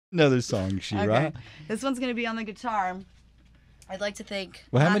Another song, Shira. Okay. This one's going to be on the guitar. I'd like to thank...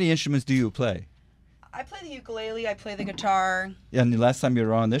 Well, how many instruments do you play? I play the ukulele, I play the guitar. Yeah, and the last time you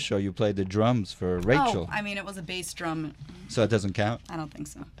were on this show, you played the drums for Rachel. Oh, I mean, it was a bass drum. So it doesn't count? I don't think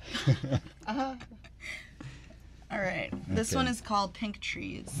so. All right. This one is called Pink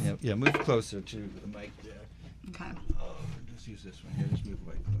Trees. Yeah, move closer to the mic there. Okay. Oh, let's use this one here. Just move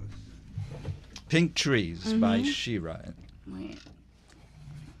right close. Pink Trees by Shira. Wait.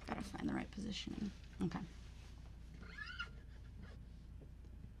 Gotta find the right positioning. Okay.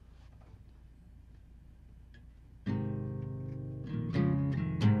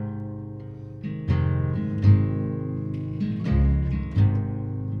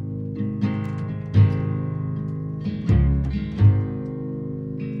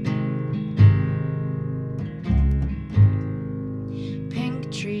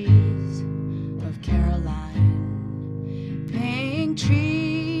 Pink trees of Caroline, pink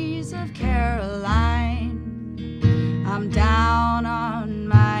trees of Caroline, I'm down on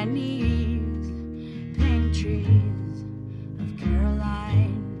my knees, pink trees of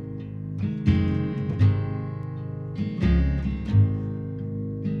Caroline.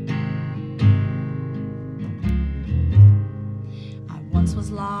 I once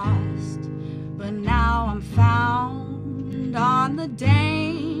was lost, but now I'm found on the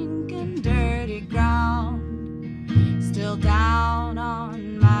dank and dirty ground, still down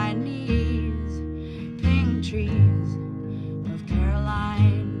on my knees, pink trees of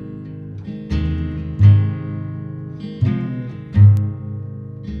Caroline.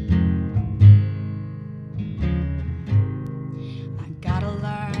 I gotta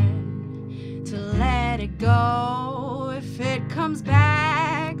learn to let it go. If it comes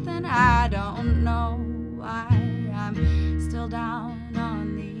back, then I don't know why I'm still down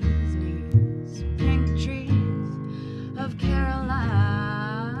on these knees, pink trees of Caroline.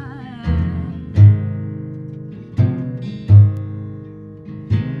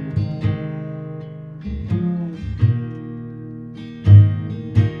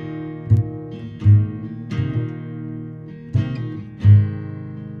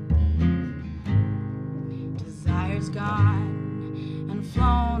 Desire's gone and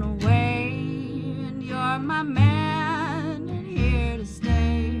flown away, and you're my man and here to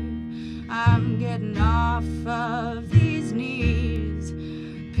stay. I'm getting off of these knees,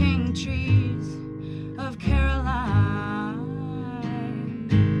 pink trees of Caroline.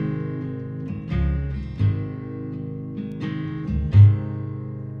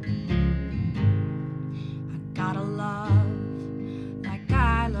 I gotta love like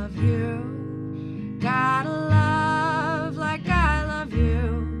I love you, gotta love like I love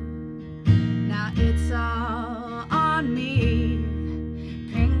you. Now it's all on me,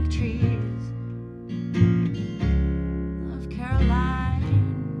 pink trees of Caroline.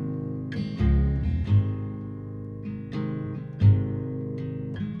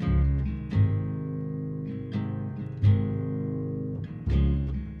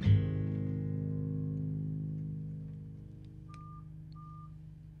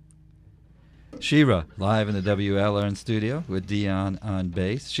 Shira, live in the WLRN studio with Dion on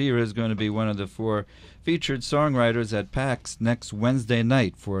bass. Shira is going to be one of the 4 featured songwriters at PAX next Wednesday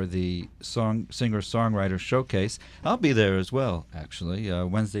night for the singer-songwriter showcase. I'll be there as well, actually.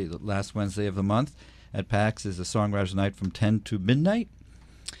 The last Wednesday of the month at PAX is a songwriters night from 10 to midnight.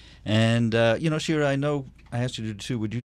 And, Shira, I know I asked you to do 2. Would you